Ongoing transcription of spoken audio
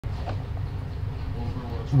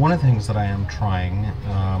one of the things that I am trying,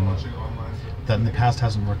 that in the past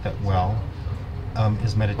hasn't worked that well,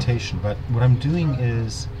 is meditation. But what I'm doing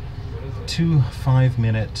is 2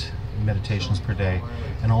 5-minute meditations per day,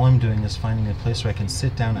 and all I'm doing is finding a place where I can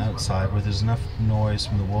sit down outside where there's enough noise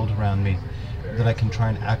from the world around me that I can try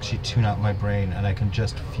and actually tune out my brain, and I can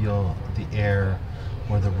just feel the air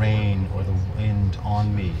or the rain or the wind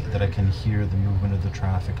on me, that I can hear the movement of the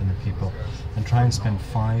traffic and the people, and try and spend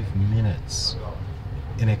 5 minutes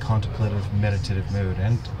in a contemplative, meditative mood.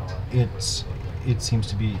 And it seems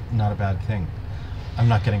to be not a bad thing. I'm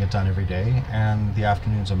not getting it done every day, and the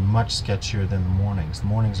afternoons are much sketchier than the mornings. The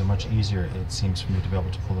mornings are much easier, it seems, for me to be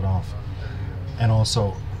able to pull it off. And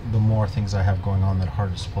also, the more things I have going on, the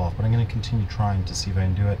harder to pull off. But I'm going to continue trying to see if I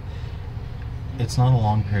can do it. It's not a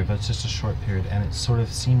long period, but it's just a short period, and it sort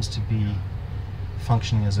of seems to be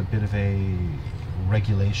functioning as a bit of a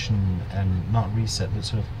regulation, and not reset, but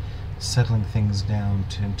sort of settling things down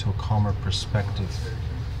into a calmer perspective,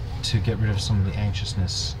 to get rid of some of the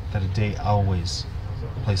anxiousness that a day always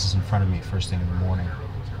places in front of me first thing in the morning.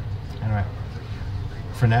 Anyway,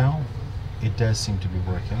 for now, it does seem to be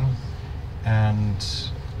working, and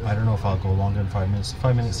I don't know if I'll go longer than 5 minutes.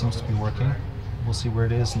 5 minutes seems to be working. We'll see where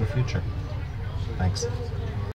it is in the future. Thanks.